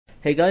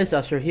Hey guys,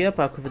 Astro here,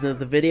 back with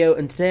another video,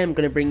 and today I'm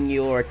going to bring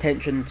your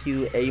attention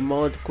to a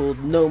mod called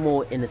No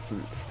More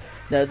Innocence.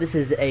 Now this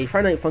is a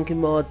Friday Night Funkin'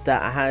 mod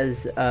that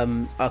has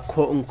a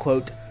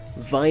quote-unquote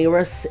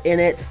virus in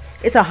it.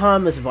 It's a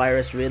harmless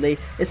virus really.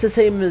 It's the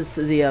same as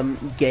the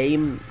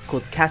game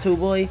called Catto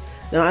Boy.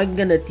 Now I'm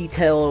going to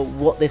detail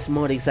what this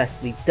mod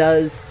exactly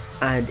does,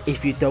 and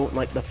if you don't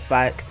like the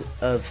fact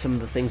of some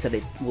of the things that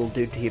it will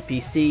do to your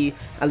PC,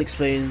 I'll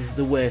explain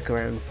the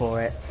workaround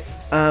for it.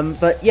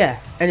 But yeah,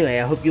 anyway,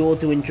 I hope you all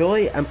do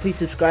enjoy, and please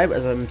subscribe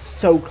as I'm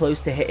so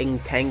close to hitting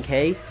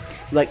 10k.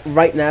 Like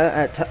right now,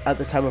 at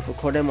the time of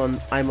recording,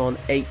 I'm on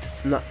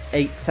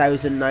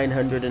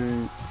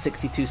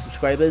 8,962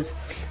 subscribers,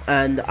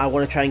 and I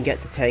want to try and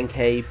get to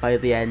 10k by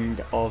the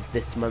end of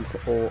this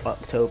month or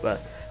October.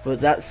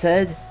 But that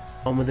said,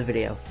 on with the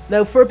video.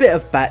 Now for a bit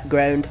of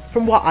background,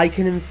 from what I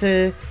can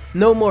infer,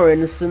 No More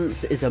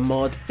Innocence is a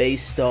mod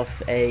based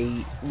off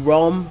a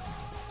ROM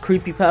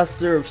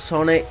creepypasta of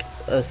Sonic,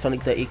 a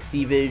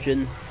sonic.exe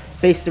version,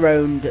 based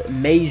around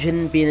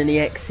Majin being an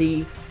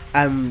exe,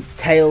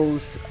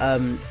 Tails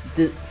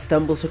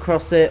stumbles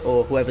across it,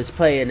 or whoever's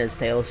playing as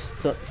Tails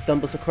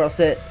stumbles across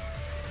it.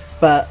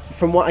 But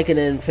from what I can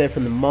infer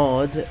from the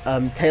mod,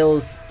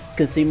 Tails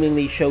can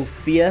seemingly show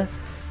fear.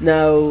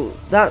 Now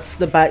that's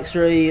the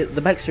backstory.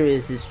 The backstory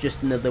is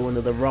just another one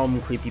of the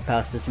ROM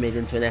creepypastas made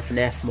into an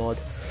FNF mod.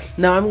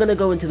 Now I'm going to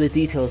go into the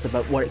details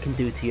about what it can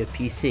do to your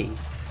PC.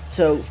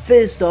 So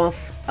first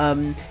off,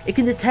 it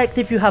can detect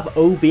if you have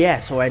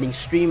OBS or any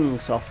streaming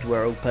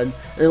software open,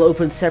 and it'll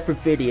open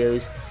separate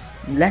videos,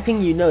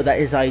 letting you know that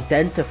is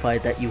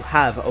identified that you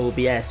have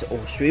OBS or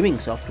streaming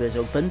software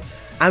open,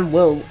 and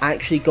will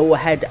actually go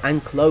ahead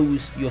and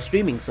close your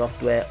streaming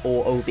software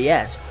or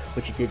OBS,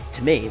 which it did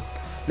to me.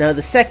 Now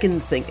the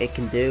second thing it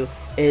can do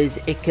is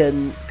it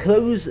can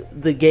close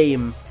the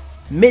game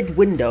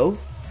mid-window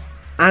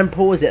and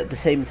pause it at the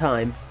same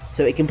time.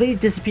 So it completely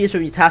disappears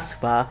from your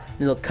taskbar,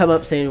 and it'll come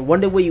up saying,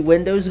 "Wonder where your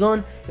window's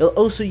gone?" It'll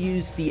also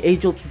use the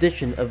age-old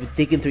tradition of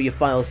digging through your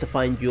files to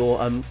find your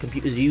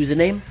computer's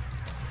username,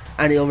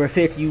 and it'll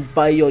refer to you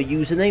by your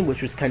username,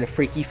 which was kind of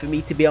freaky for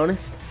me, to be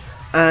honest.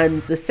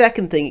 And the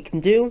second thing it can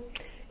do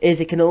is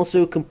it can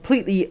also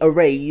completely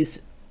erase,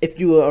 if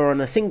you are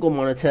on a single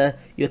monitor,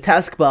 your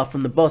taskbar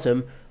from the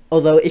bottom.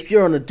 Although if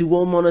you're on a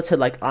dual monitor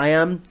like I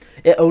am,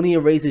 it only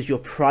erases your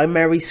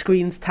primary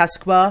screen's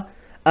taskbar.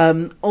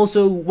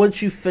 Also,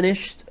 once you've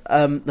finished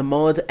the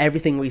mod,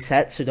 everything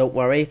resets, so don't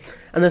worry.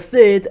 And the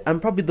third, and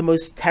probably the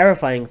most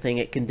terrifying thing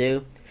it can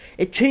do,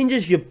 it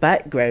changes your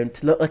background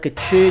to look like a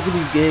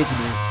Churgany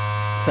Gurgany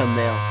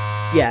thumbnail.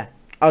 Yeah,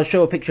 I'll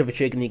show a picture of a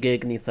Churgany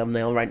Gurgany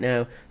thumbnail right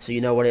now, so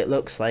you know what it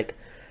looks like.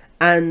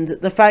 And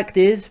the fact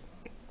is,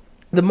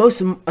 the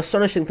most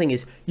astonishing thing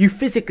is, you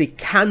physically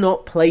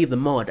cannot play the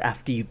mod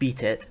after you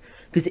beat it,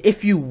 because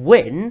if you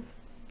win,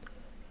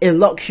 it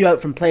locks you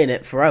out from playing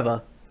it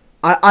forever.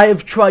 I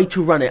have tried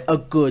to run it a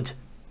good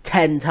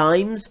 10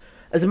 times.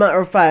 As a matter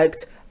of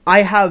fact,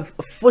 I have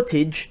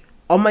footage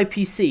on my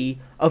PC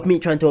of me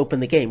trying to open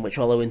the game, which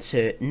I'll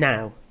insert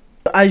now.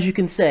 As you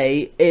can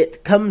say,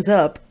 it comes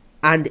up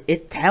and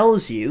it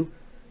tells you,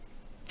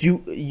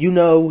 you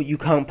know you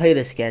can't play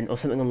this again, or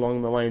something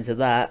along the lines of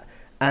that,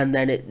 and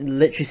then it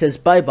literally says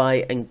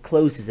bye-bye and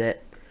closes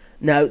it.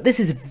 Now, this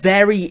is a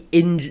very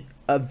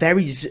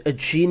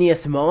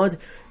genius mod.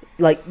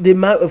 Like, the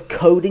amount of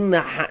coding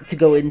that had to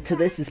go into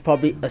this is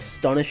probably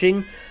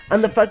astonishing.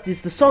 And the fact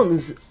is, the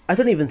songs, I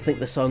don't even think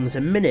the song's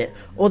a minute.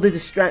 All the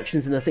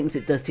distractions and the things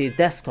it does to your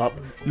desktop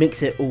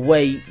makes it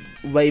way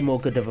more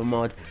good of a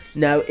mod.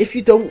 Now, if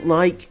you don't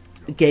like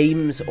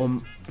games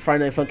or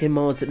Friday Night Funkin'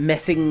 mods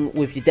messing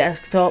with your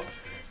desktop,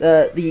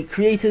 the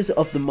creators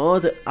of the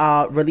mod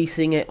are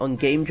releasing it on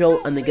Game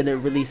Jolt, and they're going to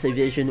release a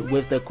version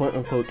with the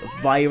quote-unquote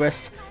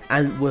virus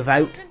and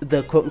without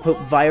the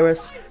quote-unquote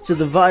virus. So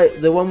the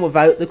one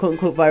without the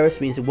quote-unquote virus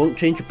means it won't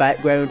change your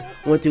background,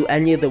 won't do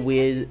any of the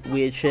weird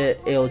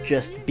shit, it'll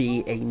just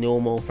be a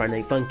normal Friday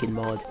Night Funkin'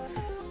 mod.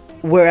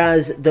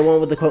 Whereas the one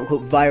with the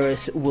quote-unquote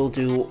virus will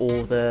do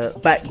all the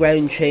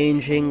background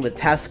changing, the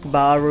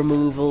taskbar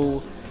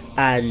removal,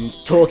 and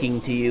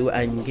talking to you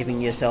and giving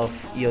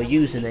yourself your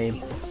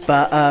username.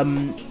 But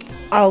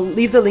I'll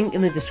leave the link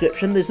in the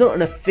description. There's not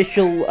an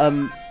official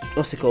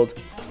what's it called,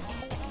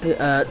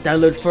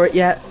 download for it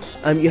yet.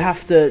 You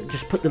have to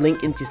just put the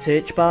link into your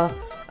search bar.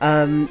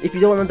 If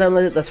you don't want to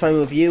download it, that's fine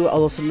with you.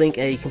 I'll also link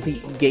a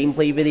complete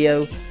gameplay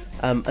video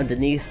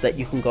underneath that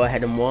you can go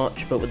ahead and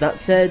watch. But with that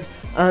said,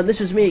 this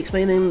was me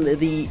explaining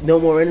the No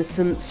More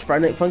Innocence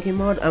Friday Night Funkin'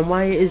 mod, and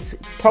why it is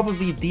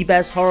probably the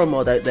best horror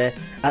mod out there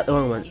at the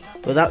moment.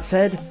 With that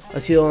said, I'll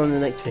see you all in the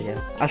next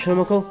video.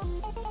 Astronomical,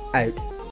 out.